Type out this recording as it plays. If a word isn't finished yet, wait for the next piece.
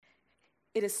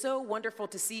It is so wonderful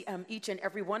to see each and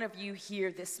every one of you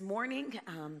here this morning.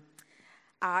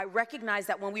 I recognize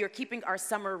that when we are keeping our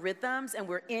summer rhythms and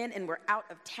we're in and we're out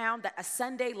of town, that a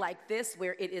Sunday like this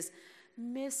where it is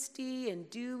misty and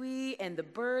dewy and the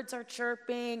birds are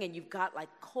chirping and you've got like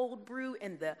cold brew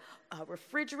in the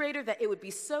refrigerator, that it would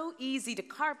be so easy to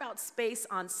carve out space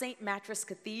on St. Mattress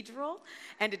Cathedral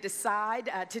and to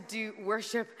decide to do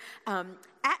worship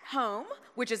at home,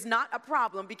 which is not a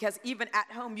problem because even at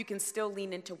home you can still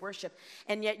lean into worship,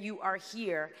 and yet you are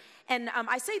here. And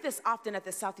I say this often at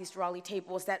the Southeast Raleigh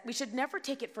table, is that we should never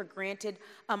take it for granted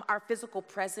our physical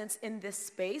presence in this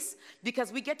space,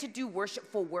 because we get to do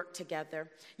worshipful work together.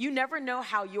 You never know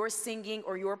how you're singing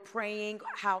or you're praying,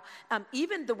 how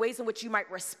even the ways in which you might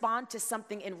respond to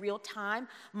something in real time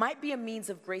might be a means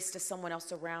of grace to someone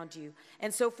else around you.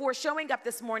 And so for showing up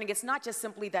this morning, it's not just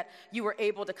simply that you were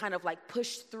able to kind of like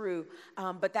push through,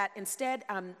 but that instead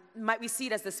might we see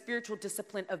it as the spiritual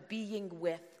discipline of being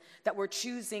with, that we're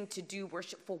choosing to do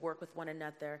worshipful work with one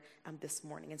another this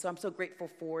morning. And so I'm so grateful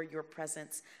for your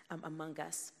presence among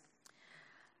us.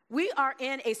 We are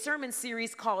in a sermon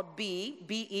series called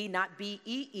B-E, not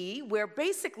B-E-E, where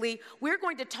basically we're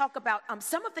going to talk about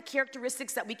some of the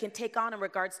characteristics that we can take on in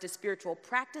regards to spiritual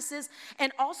practices,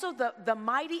 and also the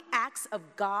mighty acts of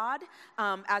God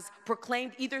as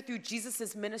proclaimed either through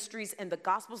Jesus' ministries and the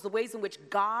Gospels, the ways in which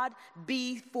God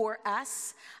be for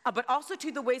us, but also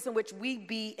to the ways in which we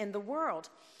be in the world.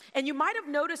 And you might have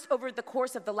noticed over the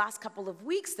course of the last couple of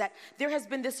weeks that there has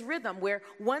been this rhythm where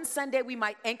one Sunday we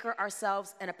might anchor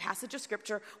ourselves in a passage of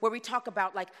scripture where we talk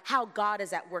about like how God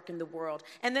is at work in the world.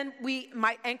 And then we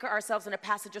might anchor ourselves in a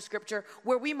passage of scripture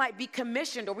where we might be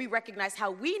commissioned, or we recognize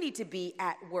how we need to be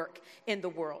at work in the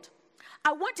world.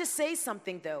 I want to say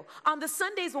something though. On the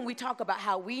Sundays when we talk about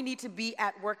how we need to be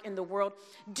at work in the world,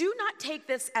 do not take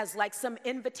this as like some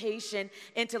invitation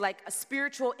into like a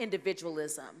spiritual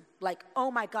individualism. Like,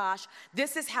 oh my gosh,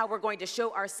 this is how we're going to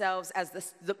show ourselves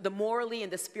as the morally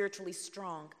and the spiritually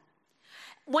strong.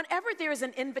 Whenever there is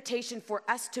an invitation for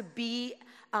us to be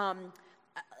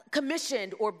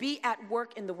commissioned or be at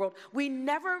work in the world, we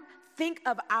never think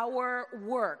of our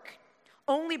work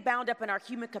only bound up in our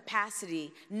human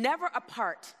capacity, never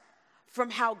apart from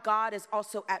how God is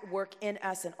also at work in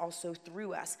us and also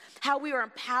through us. How we are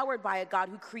empowered by a God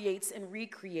who creates and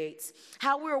recreates.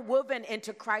 How we're woven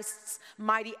into Christ's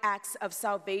mighty acts of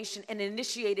salvation and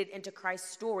initiated into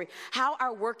Christ's story. How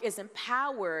our work is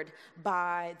empowered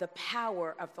by the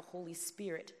power of the Holy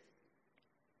Spirit.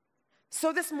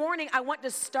 So this morning, I want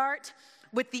to start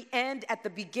with the end at the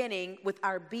beginning with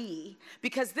our be,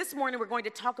 because this morning we're going to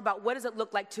talk about what does it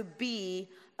look like to be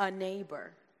a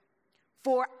neighbor.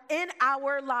 For in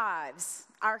our lives,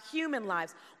 our human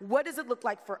lives, what does it look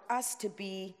like for us to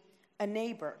be a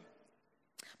neighbor?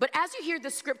 But as you hear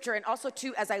the scripture, and also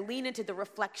too as I lean into the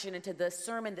reflection, into the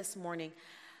sermon this morning,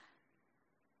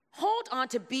 hold on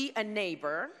to be a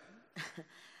neighbor,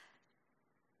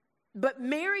 but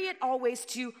marry it always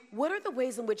to what are the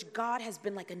ways in which God has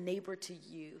been like a neighbor to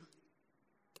you?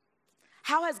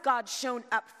 How has God shown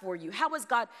up for you? How has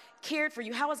God cared for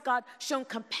you? How has God shown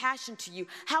compassion to you?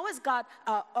 How has God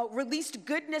released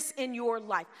goodness in your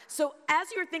life? So as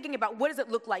you're thinking about what does it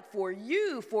look like for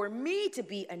you, for me to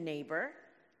be a neighbor,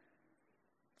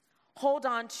 hold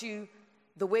on to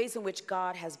the ways in which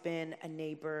God has been a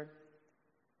neighbor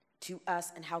to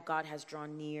us and how God has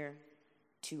drawn near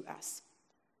to us.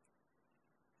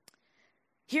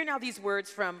 Hear now these words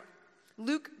from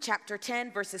Luke chapter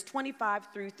 10, verses 25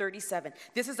 through 37.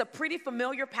 This is a pretty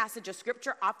familiar passage of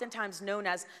scripture, oftentimes known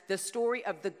as the story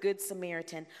of the Good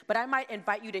Samaritan. But I might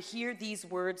invite you to hear these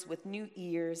words with new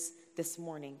ears this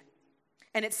morning.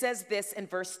 And it says this in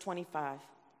verse 25.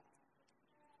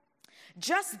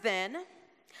 Just then,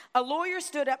 a lawyer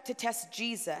stood up to test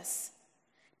Jesus.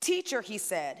 "Teacher," he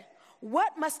said,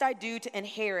 "what must I do to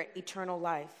inherit eternal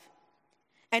life?"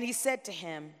 And he said to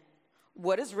him,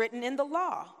 "What is written in the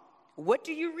law? What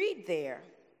do you read there?"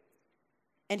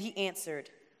 And he answered,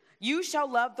 "You shall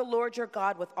love the Lord your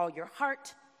God with all your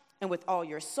heart and with all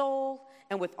your soul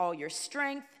and with all your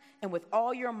strength and with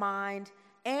all your mind,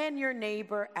 and your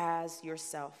neighbor as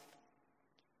yourself."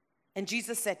 And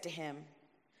Jesus said to him,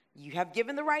 "You have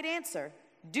given the right answer.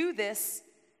 Do this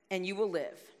and you will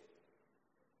live."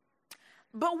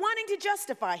 But wanting to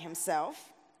justify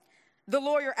himself, the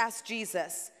lawyer asked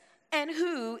Jesus, "And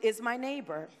who is my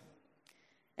neighbor?"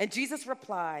 And Jesus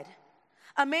replied,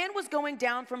 "A man was going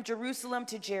down from Jerusalem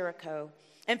to Jericho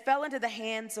and fell into the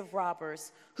hands of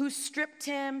robbers, who stripped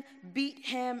him, beat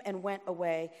him, and went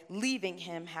away, leaving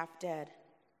him half dead.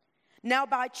 Now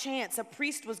by chance, a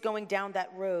priest was going down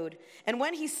that road, and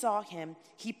when he saw him,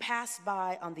 he passed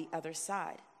by on the other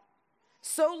side.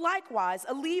 So likewise,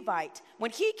 a Levite, when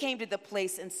he came to the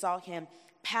place and saw him,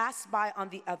 passed by on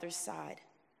the other side.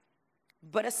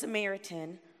 But a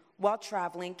Samaritan, while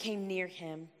traveling, came near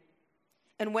him,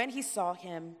 and when he saw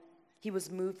him, he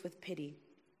was moved with pity.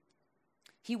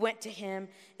 He went to him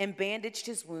and bandaged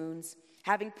his wounds,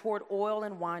 having poured oil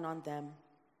and wine on them.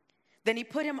 Then he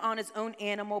put him on his own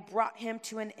animal, brought him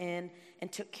to an inn,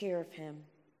 and took care of him.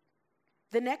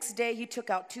 The next day he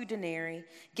took out 2 denarii,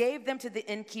 gave them to the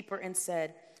innkeeper, and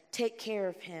said, "Take care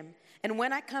of him, and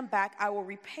when I come back, I will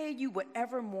repay you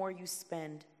whatever more you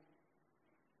spend."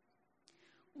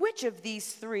 Which of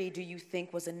these 3 do you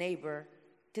think was a neighbor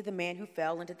to the man who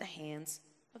fell into the hands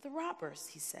of the robbers?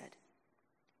 He said.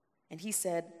 And he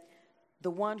said,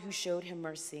 "The one who showed him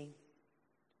mercy."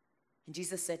 And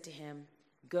Jesus said to him,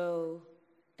 "Go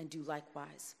and do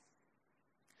likewise."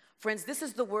 Friends, this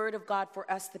is the word of God for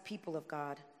us, the people of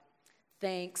God.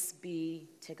 Thanks be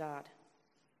to God.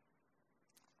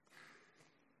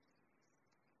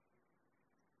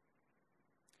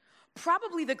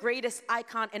 Probably the greatest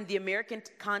icon in the American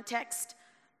context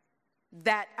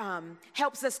that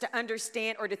helps us to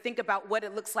understand or to think about what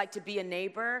it looks like to be a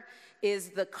neighbor is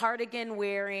the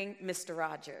cardigan-wearing Mr.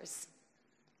 Rogers.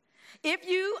 If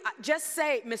you just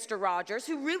say Mr. Rogers,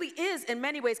 who really is in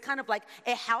many ways kind of like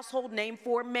a household name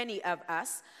for many of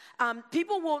us,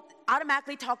 people will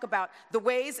automatically talk about the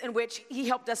ways in which he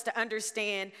helped us to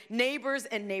understand neighbors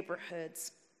and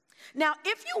neighborhoods. Now,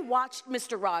 if you watch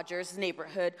Mr. Rogers'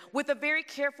 Neighborhood with a very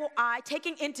careful eye,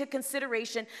 taking into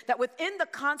consideration that within the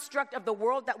construct of the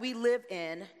world that we live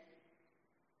in,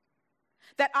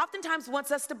 that oftentimes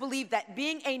wants us to believe that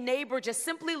being a neighbor just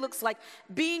simply looks like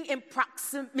being in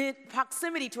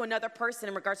proximity to another person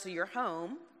in regards to your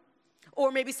home,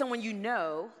 or maybe someone you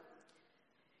know,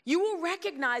 you will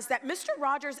recognize that Mr.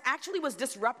 Rogers actually was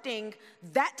disrupting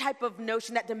that type of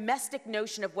notion, that domestic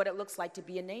notion of what it looks like to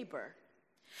be a neighbor.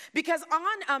 Because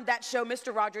on that show,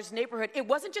 Mr. Rogers' Neighborhood, it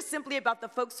wasn't just simply about the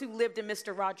folks who lived in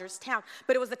Mr. Rogers' town,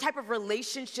 but it was the type of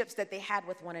relationships that they had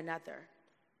with one another.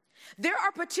 There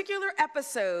are particular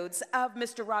episodes of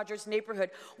Mr. Rogers'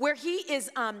 Neighborhood where he is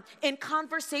in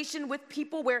conversation with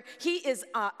people, where he is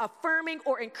affirming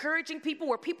or encouraging people,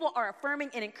 where people are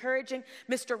affirming and encouraging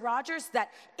Mr. Rogers,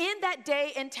 that in that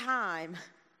day and time,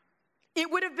 it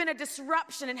would have been a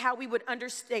disruption in how we would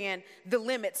understand the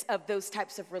limits of those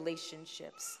types of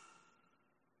relationships.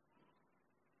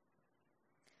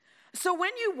 So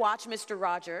when you watch Mr.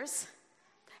 Rogers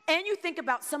and you think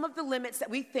about some of the limits that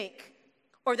we think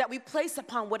or that we place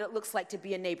upon what it looks like to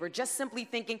be a neighbor, just simply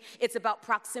thinking it's about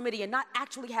proximity and not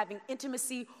actually having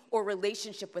intimacy or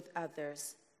relationship with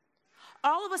others,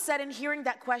 all of a sudden hearing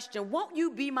that question, "Won't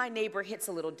you be my neighbor?" hits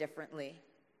a little differently.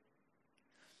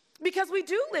 Because we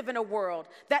do live in a world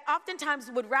that oftentimes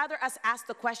would rather us ask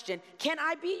the question, "Can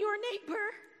I be your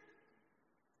neighbor?"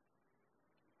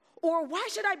 Or "Why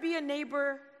should I be a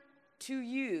neighbor to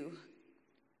you,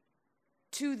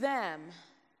 to them?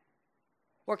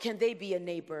 Or can they be a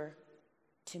neighbor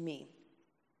to me?"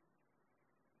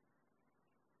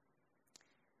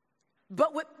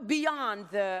 But beyond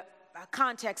the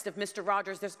context of Mr.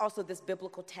 Rogers, there's also this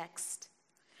biblical text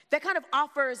that kind of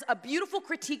offers a beautiful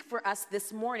critique for us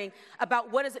this morning about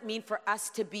what does it mean for us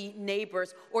to be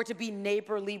neighbors or to be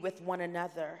neighborly with one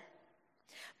another.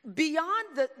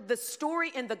 Beyond the story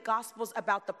in the Gospels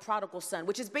about the prodigal son,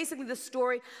 which is basically the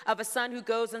story of a son who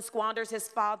goes and squanders his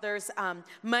father's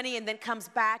money and then comes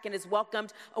back and is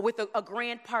welcomed with a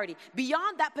grand party.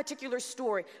 Beyond that particular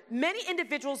story, many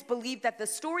individuals believe that the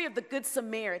story of the Good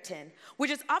Samaritan,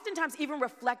 which is oftentimes even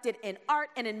reflected in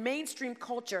art and in mainstream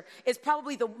culture, is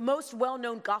probably the most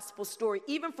well-known gospel story,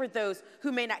 even for those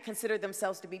who may not consider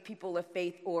themselves to be people of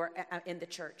faith or in the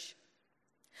church.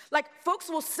 Like, folks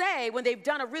will say when they've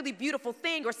done a really beautiful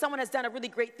thing or someone has done a really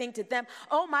great thing to them,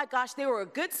 "Oh my gosh, they were a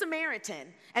good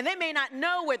Samaritan." And they may not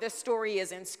know where the story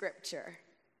is in Scripture.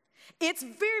 It's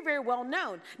very, very well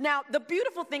known. Now, the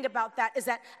beautiful thing about that is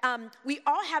that we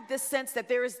all have this sense that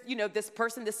there is, this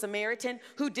person, this Samaritan,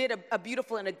 who did a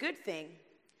beautiful and a good thing.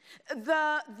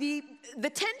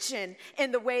 The tension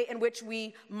in the way in which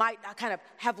we might kind of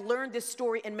have learned this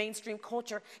story in mainstream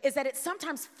culture is that it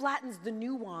sometimes flattens the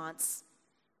nuance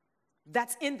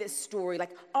that's in this story, like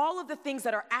all of the things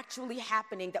that are actually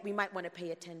happening that we might want to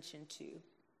pay attention to.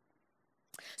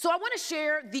 So I want to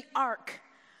share the arc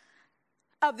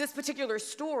of this particular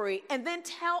story and then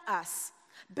tell us,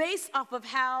 based off of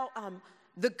how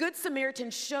the Good Samaritan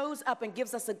shows up and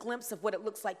gives us a glimpse of what it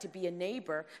looks like to be a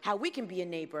neighbor, how we can be a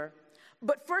neighbor.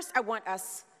 But first, I want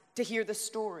us to hear the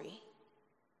story.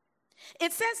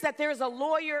 It says that there is a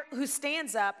lawyer who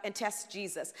stands up and tests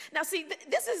Jesus. Now, see,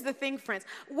 this is the thing, friends.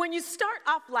 When you start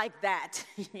off like that,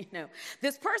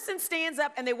 this person stands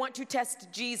up and they want to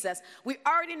test Jesus. We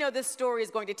already know this story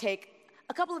is going to take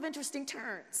a couple of interesting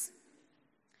turns.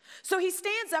 So he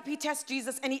stands up, he tests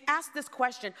Jesus, and he asks this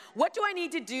question: what do I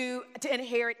need to do to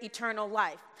inherit eternal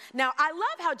life? Now, I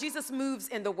love how Jesus moves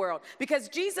in the world, because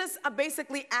Jesus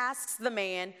basically asks the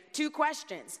man two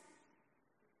questions.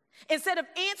 Instead of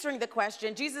answering the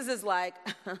question, Jesus is like,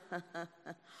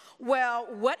 well,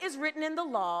 what is written in the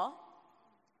law?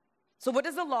 So what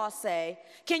does the law say?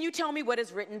 Can you tell me what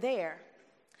is written there?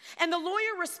 And the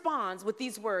lawyer responds with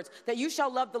these words, that you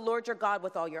shall love the Lord your God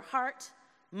with all your heart,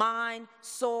 mind,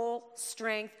 soul,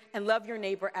 strength, and love your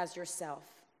neighbor as yourself.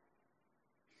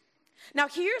 Now,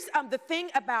 here's the thing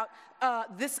about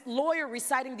this lawyer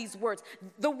reciting these words.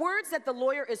 The words that the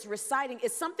lawyer is reciting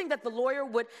is something that the lawyer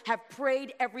would have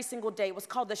prayed every single day. It was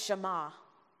called the Shema.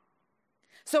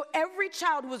 So every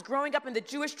child who was growing up in the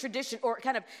Jewish tradition, or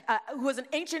kind of who was an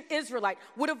ancient Israelite,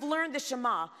 would have learned the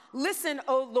Shema. Listen,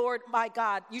 O Lord, my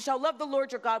God, you shall love the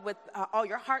Lord your God with all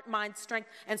your heart, mind, strength,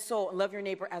 and soul, and love your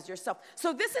neighbor as yourself.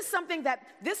 So this is something that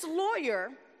this lawyer,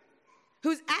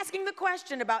 who's asking the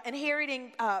question about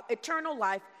inheriting eternal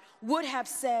life, would have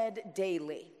said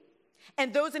daily.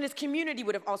 And those in his community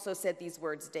would have also said these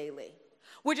words daily.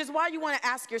 Which is why you want to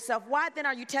ask yourself, why then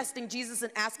are you testing Jesus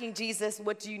and asking Jesus,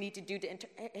 what do you need to do to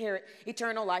inherit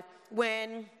eternal life,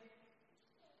 when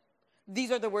these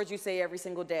are the words you say every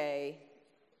single day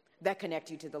that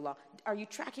connect you to the law? Are you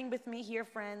tracking with me here,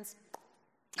 friends?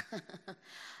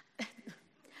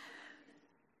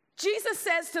 Jesus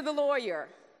says to the lawyer,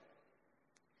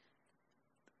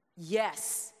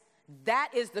 yes,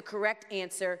 that is the correct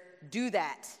answer. Do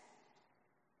that.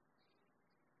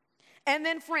 And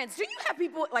then, friends, do you have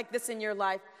people like this in your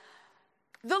life?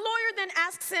 The lawyer then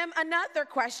asks him another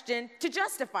question to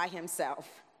justify himself.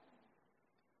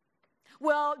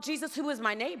 Well, Jesus, who is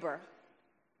my neighbor?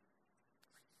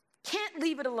 Can't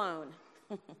leave it alone.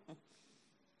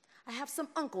 I have some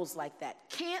uncles like that.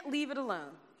 Can't leave it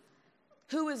alone.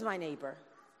 Who is my neighbor?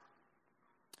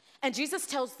 And Jesus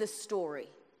tells this story.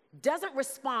 Doesn't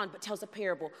respond, but tells a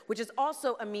parable, which is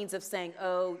also a means of saying,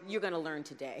 oh, you're going to learn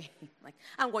today. Like,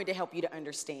 I'm going to help you to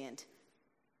understand.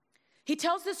 He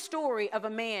tells this story of a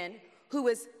man who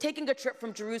is taking a trip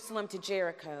from Jerusalem to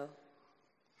Jericho.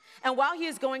 And while he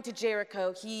is going to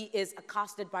Jericho, he is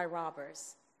accosted by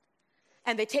robbers.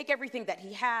 And they take everything that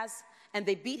he has, and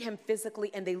they beat him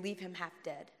physically, and they leave him half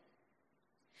dead.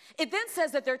 It then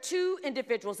says that there are two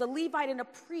individuals, a Levite and a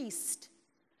priest,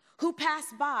 who pass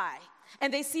by.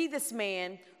 And they see this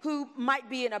man who might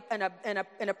be in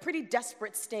a pretty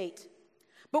desperate state.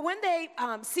 But when they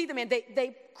see the man,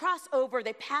 they cross over,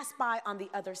 they pass by on the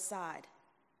other side.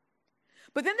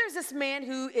 But then there's this man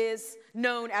who is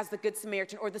known as the Good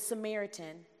Samaritan, or the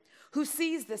Samaritan, who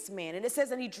sees this man. And it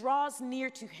says, and he draws near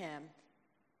to him.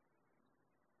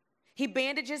 He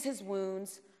bandages his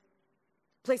wounds,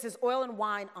 places oil and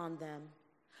wine on them,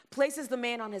 places the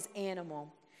man on his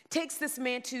animal, takes this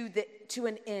man to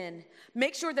an inn,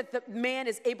 make sure that the man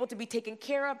is able to be taken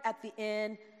care of at the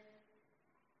inn,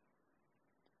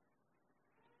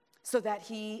 so that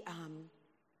he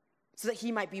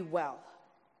might be well.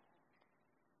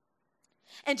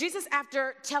 And Jesus,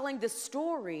 after telling this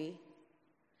story,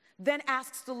 then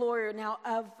asks the lawyer, now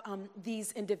of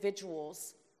these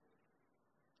individuals,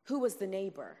 who was the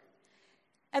neighbor?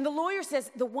 And the lawyer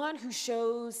says, the one who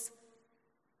shows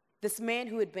this man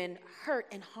who had been hurt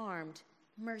and harmed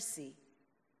mercy.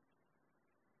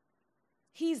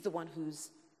 He's the one who's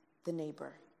the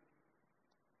neighbor.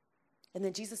 And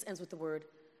then Jesus ends with the word,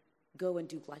 go and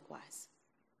do likewise.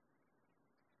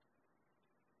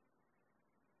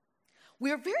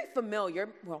 We are very familiar,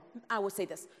 well, I will say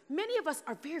this, many of us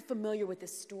are very familiar with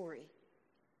this story.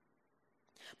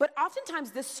 But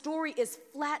oftentimes this story is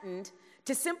flattened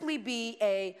to simply be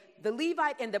the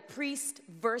Levite and the priest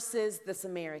versus the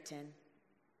Samaritan,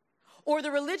 or the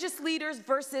religious leaders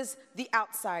versus the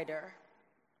outsider,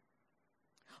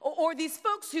 or these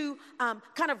folks who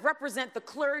kind of represent the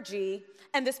clergy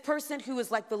and this person who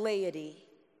is like the laity.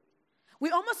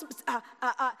 We almost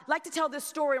like to tell this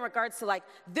story in regards to like,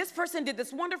 this person did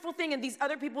this wonderful thing and these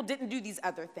other people didn't do these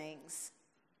other things.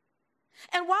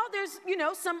 And while there's,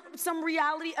 some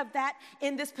reality of that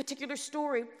in this particular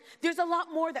story, there's a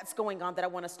lot more that's going on that I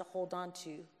want us to hold on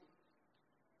to.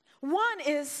 One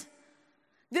is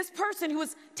this person who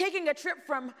was taking a trip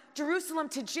from Jerusalem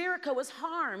to Jericho was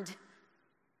harmed.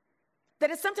 That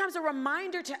is sometimes a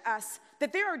reminder to us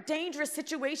that there are dangerous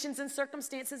situations and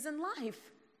circumstances in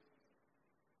life.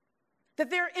 That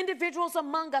there are individuals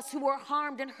among us who are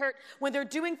harmed and hurt when they're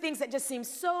doing things that just seem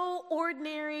so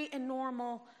ordinary and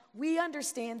normal. We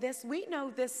understand this. We know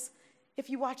this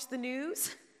if you watch the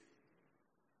news.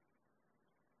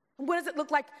 What does it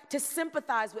look like to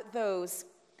sympathize with those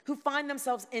who find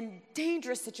themselves in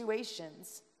dangerous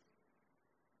situations?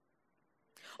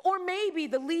 Or maybe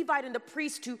the Levite and the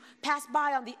priest who passed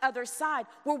by on the other side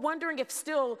were wondering if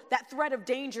still that threat of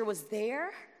danger was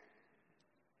there.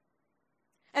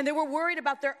 And they were worried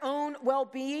about their own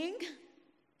well-being.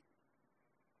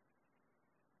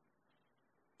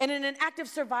 And in an act of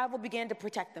survival began to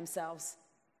protect themselves.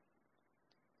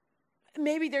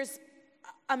 Maybe there's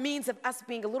a means of us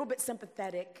being a little bit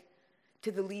sympathetic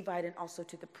to the Levite and also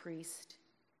to the priest.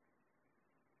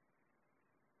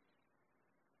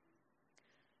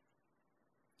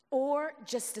 Or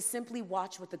just to simply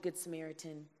watch what the Good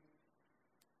Samaritan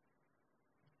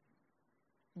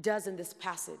does in this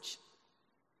passage.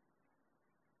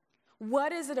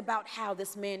 What is it about how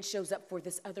this man shows up for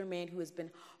this other man who has been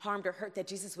harmed or hurt that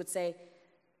Jesus would say,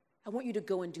 I want you to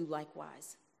go and do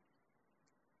likewise?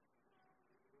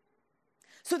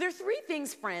 So there are three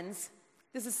things, friends.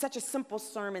 This is such a simple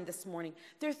sermon this morning.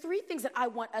 There are three things that I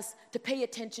want us to pay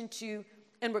attention to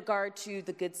in regard to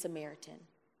the Good Samaritan.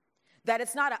 That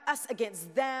it's not a us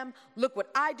against them, look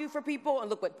what I do for people and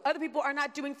look what other people are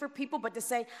not doing for people, but to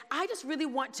say, I just really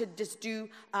want to just do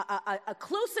a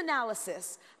close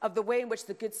analysis of the way in which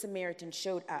the Good Samaritan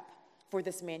showed up for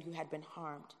this man who had been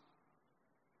harmed.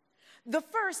 The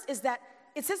first is that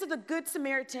it says that the Good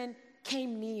Samaritan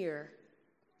came near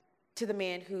to the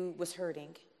man who was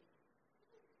hurting.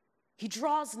 He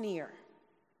draws near.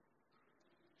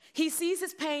 He sees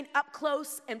his pain up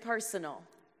close and personal.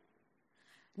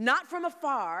 Not from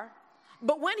afar,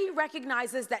 but when he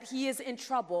recognizes that he is in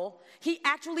trouble, he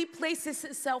actually places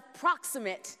himself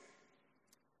proximate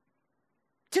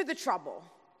to the trouble,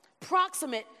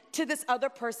 proximate to this other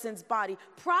person's body,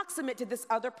 proximate to this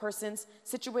other person's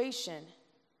situation.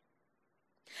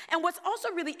 And what's also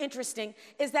really interesting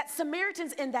is that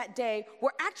Samaritans in that day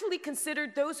were actually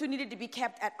considered those who needed to be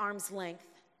kept at arm's length.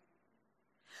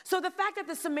 So the fact that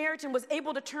the Samaritan was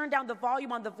able to turn down the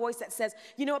volume on the voice that says,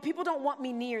 you know what, people don't want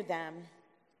me near them.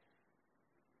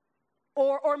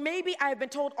 Or maybe I have been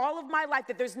told all of my life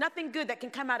that there's nothing good that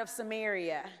can come out of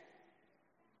Samaria.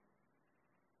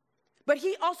 But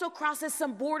he also crosses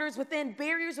some borders within,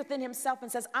 barriers within himself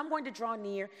and says, I'm going to draw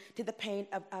near to the pain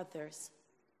of others.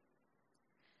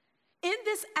 In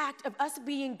this act of us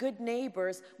being good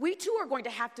neighbors, we too are going to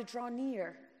have to draw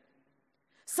near.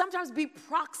 Sometimes be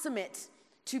proximate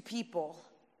to people,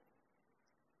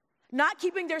 not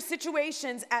keeping their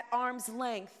situations at arm's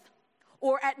length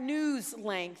or at news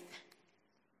length,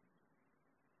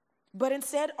 but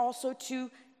instead also to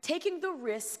taking the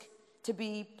risk to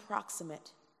be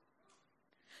proximate.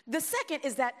 The second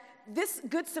is that this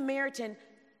Good Samaritan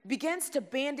begins to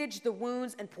bandage the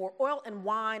wounds and pour oil and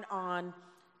wine on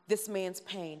this man's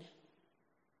pain.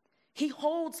 He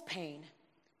holds pain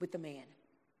with the man.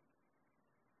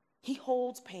 He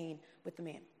holds pain with the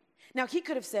man. Now, he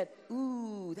could have said,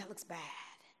 ooh, that looks bad.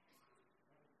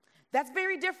 That's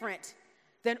very different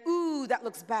than, ooh, that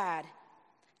looks bad.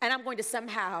 And I'm going to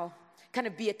somehow kind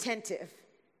of be attentive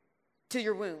to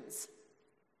your wounds.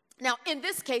 Now, in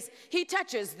this case, he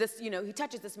touches this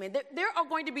man. There are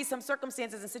going to be some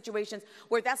circumstances and situations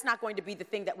where that's not going to be the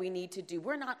thing that we need to do.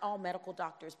 We're not all medical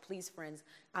doctors, please, friends.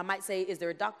 I might say, is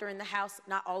there a doctor in the house?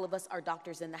 Not all of us are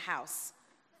doctors in the house.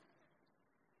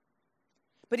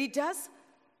 But he does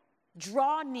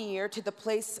draw near to the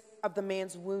place of the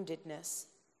man's woundedness,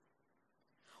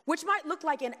 which might look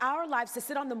like in our lives to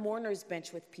sit on the mourner's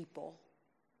bench with people.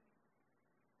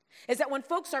 Is that when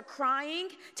folks are crying,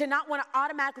 to not want to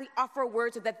automatically offer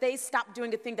words so that they stop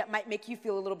doing a thing that might make you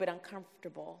feel a little bit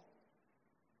uncomfortable.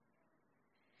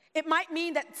 It might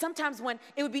mean that sometimes when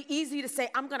it would be easy to say,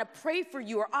 I'm going to pray for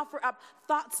you or offer up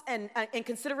thoughts and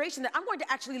consideration, that I'm going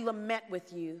to actually lament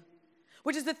with you.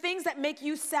 Which is the things that make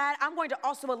you sad, I'm going to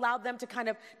also allow them to kind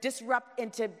of disrupt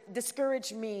and to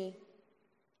discourage me.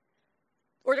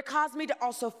 Or to cause me to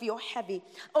also feel heavy.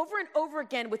 Over and over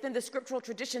again within the scriptural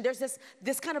tradition, there's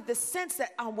this kind of this sense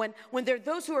that when there are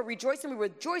those who are rejoicing, we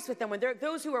rejoice with them. When there are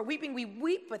those who are weeping, we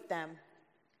weep with them.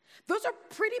 Those are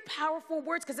pretty powerful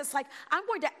words because it's like, I'm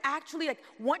going to actually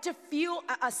want to feel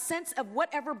a sense of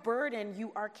whatever burden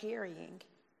you are carrying.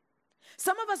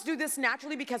 Some of us do this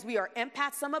naturally because we are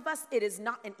empaths. Some of us, it is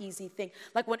not an easy thing.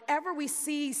 Like whenever we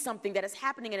see something that is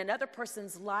happening in another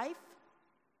person's life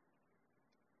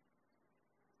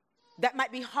that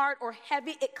might be hard or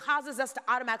heavy, it causes us to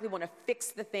automatically want to fix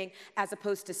the thing as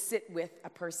opposed to sit with a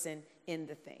person in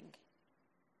the thing.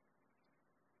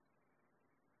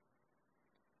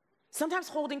 Sometimes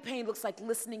holding pain looks like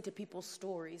listening to people's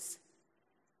stories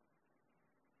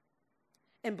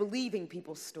and believing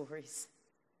people's stories,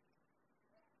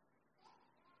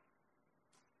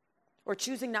 or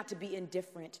choosing not to be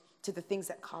indifferent to the things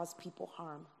that cause people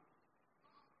harm.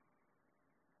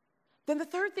 Then the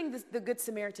third thing the Good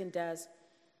Samaritan does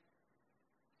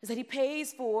is that he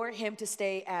pays for him to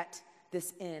stay at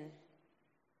this inn.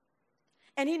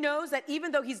 And he knows that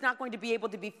even though he's not going to be able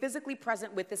to be physically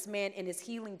present with this man in his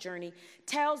healing journey,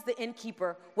 tells the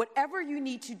innkeeper, whatever you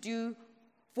need to do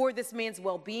for this man's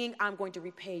well-being, I'm going to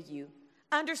repay you,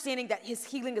 understanding that his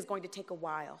healing is going to take a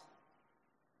while.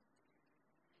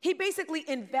 He basically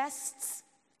invests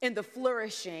in the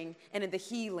flourishing and in the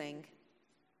healing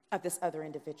of this other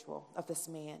individual, of this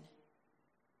man.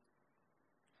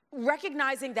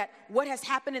 Recognizing that what has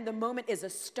happened in the moment is a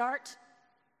start,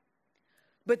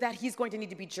 but that he's going to need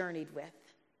to be journeyed with.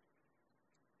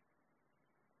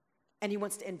 And he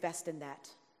wants to invest in that.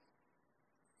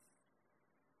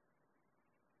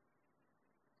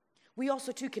 We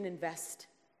also, too, can invest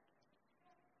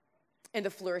in the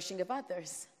flourishing of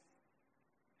others.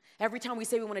 Every time we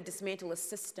say we want to dismantle a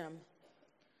system,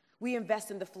 we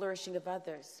invest in the flourishing of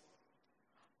others.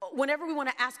 Whenever we want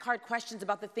to ask hard questions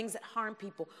about the things that harm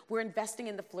people, we're investing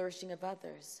in the flourishing of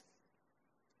others.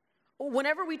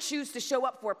 Whenever we choose to show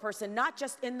up for a person, not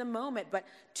just in the moment, but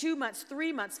 2 months,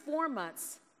 3 months, 4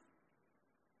 months,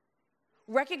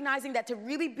 recognizing that to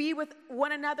really be with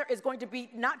one another is going to be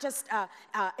not just a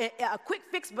quick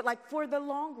fix, but like for the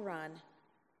long run.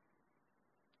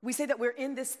 We say that we're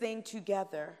in this thing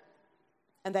together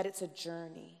and that it's a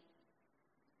journey.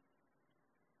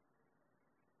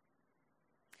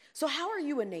 So how are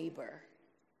you a neighbor?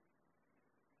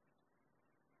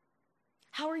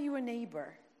 How are you a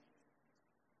neighbor?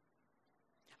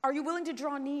 Are you willing to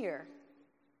draw near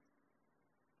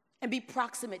and be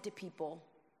proximate to people?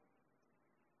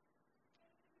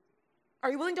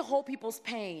 Are you willing to hold people's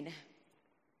pain,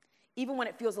 even when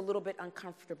it feels a little bit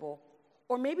uncomfortable,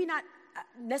 or maybe not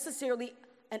necessarily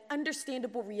an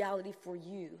understandable reality for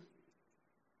you?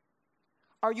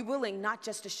 Are you willing not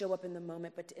just to show up in the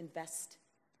moment, but to invest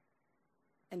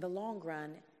in the long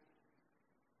run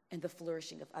and the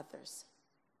flourishing of others?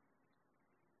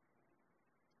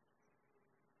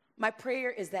 My prayer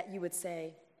is that you would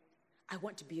say, I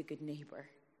want to be a good neighbor.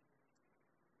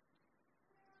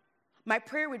 My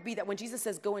prayer would be that when Jesus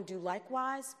says, go and do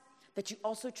likewise, that you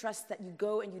also trust that you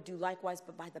go and you do likewise,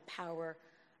 but by the power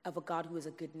of a God who is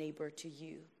a good neighbor to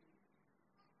you.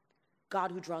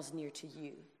 God who draws near to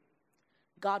you.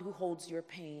 God who holds your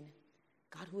pain.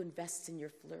 God who invests in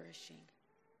your flourishing.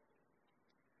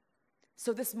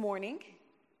 So this morning,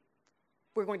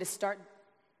 we're going to start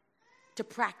to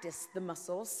practice the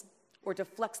muscles or to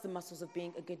flex the muscles of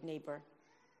being a good neighbor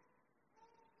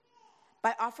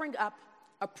by offering up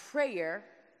a prayer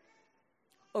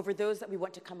over those that we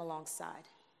want to come alongside.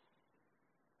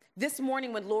 This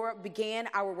morning when Laura began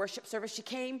our worship service,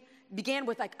 she began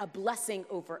with like a blessing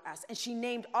over us, and she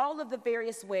named all of the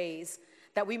various ways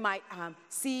that we might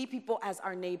see people as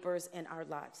our neighbors in our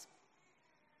lives.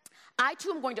 I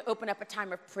too am going to open up a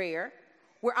time of prayer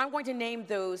where I'm going to name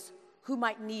those who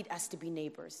might need us to be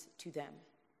neighbors to them.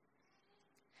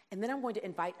 And then I'm going to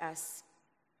invite us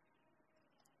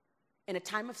in a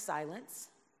time of silence,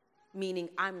 meaning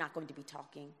I'm not going to be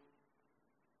talking,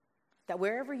 that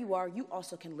wherever you are, you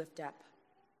also can lift up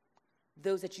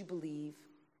those that you believe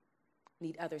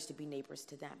need others to be neighbors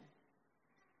to them.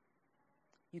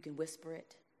 You can whisper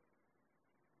it.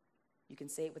 You can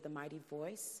say it with a mighty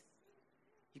voice.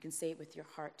 You can say it with your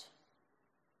heart.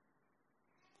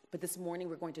 But this morning,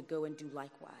 we're going to go and do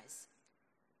likewise.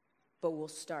 But we'll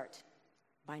start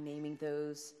by naming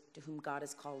those to whom God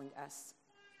is calling us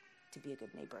to be a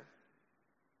good neighbor.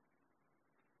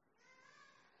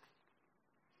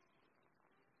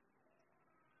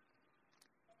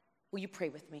 Will you pray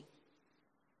with me?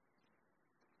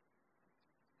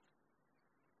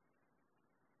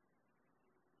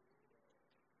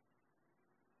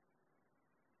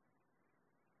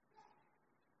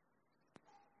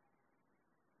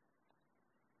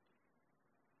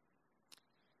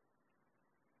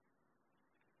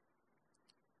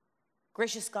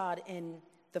 Gracious God, in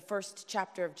the first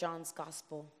chapter of John's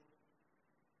Gospel,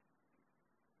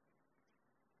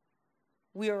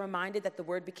 we are reminded that the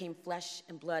Word became flesh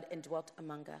and blood and dwelt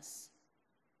among us.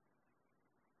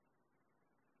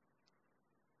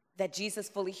 That Jesus,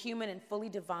 fully human and fully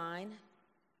divine,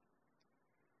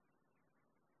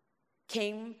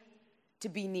 came to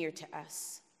be near to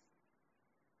us.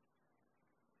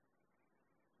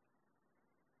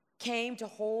 Came to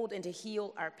hold and to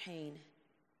heal our pain.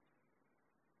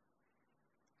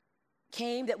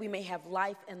 came that we may have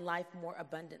life and life more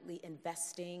abundantly,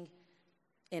 investing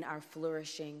in our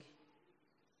flourishing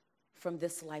from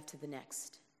this life to the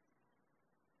next.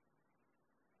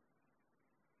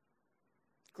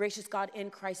 Gracious God, in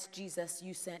Christ Jesus,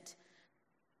 you sent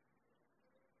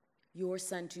your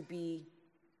Son to be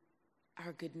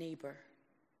our good neighbor.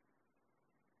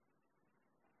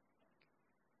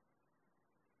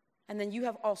 And then you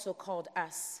have also called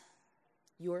us,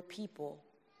 your people,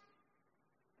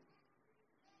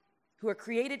 who are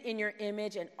created in your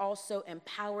image and also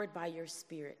empowered by your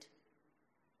Spirit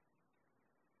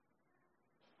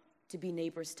to be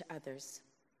neighbors to others.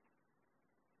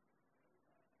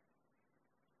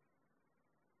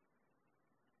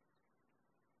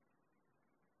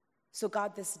 So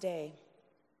God, this day,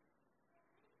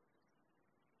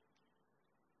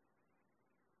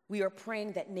 we are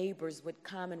praying that neighbors would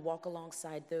come and walk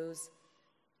alongside those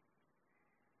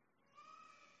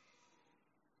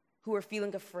who are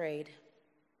feeling afraid.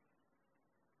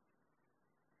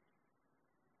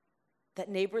 That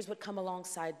neighbors would come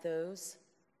alongside those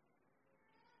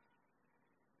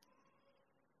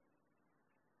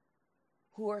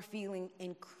who are feeling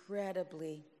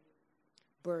incredibly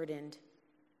burdened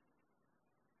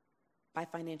by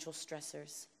financial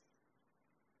stressors.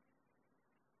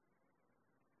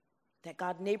 That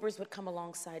God, neighbors would come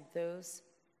alongside those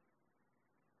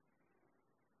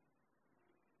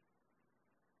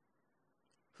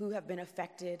who have been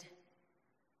affected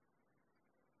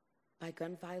by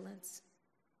gun violence.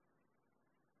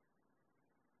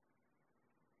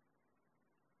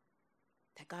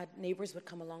 That God, neighbors would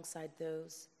come alongside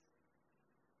those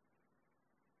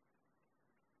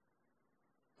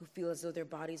who feel as though their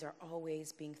bodies are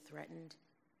always being threatened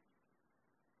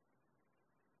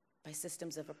by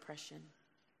systems of oppression.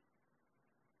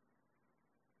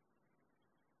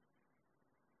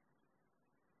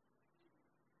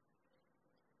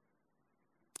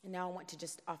 And now I want to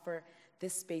just offer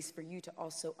this space for you to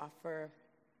also offer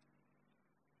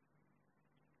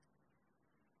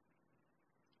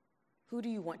who do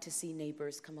you want to see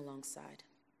neighbors come alongside?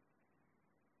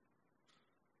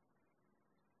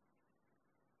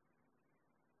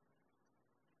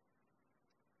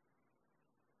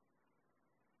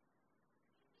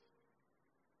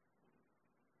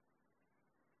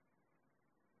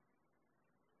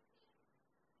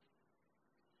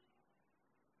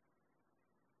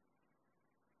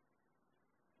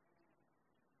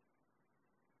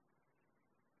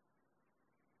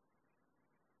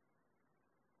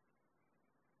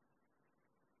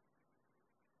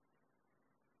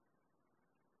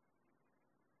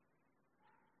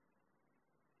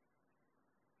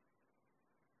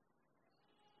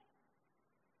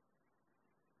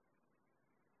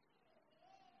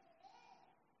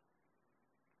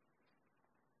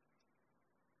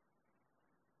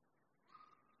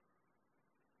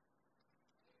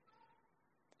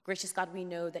 Gracious God, we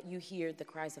know that you hear the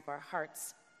cries of our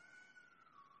hearts,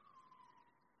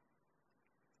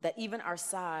 that even our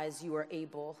sighs you are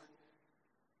able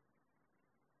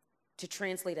to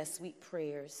translate as sweet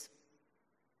prayers.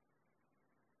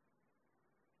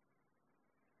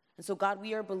 And so, God,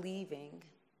 we are believing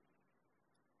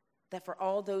that for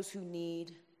all those who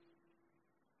need,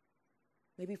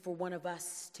 maybe for one of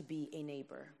us to be a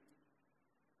neighbor,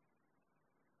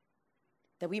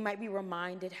 that we might be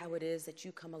reminded how it is that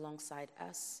you come alongside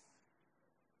us,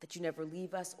 that you never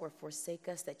leave us or forsake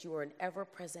us, that you are an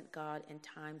ever-present God in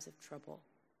times of trouble.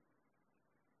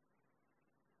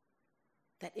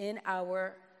 That in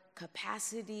our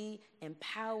capacity,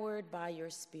 empowered by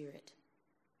your Spirit,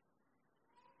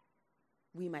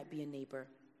 we might be a neighbor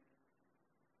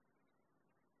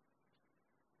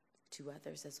to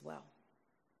others as well.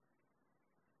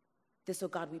 This, oh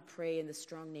God, we pray in the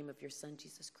strong name of your Son,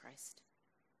 Jesus Christ.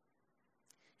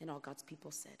 And all God's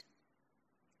people said,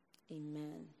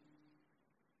 amen.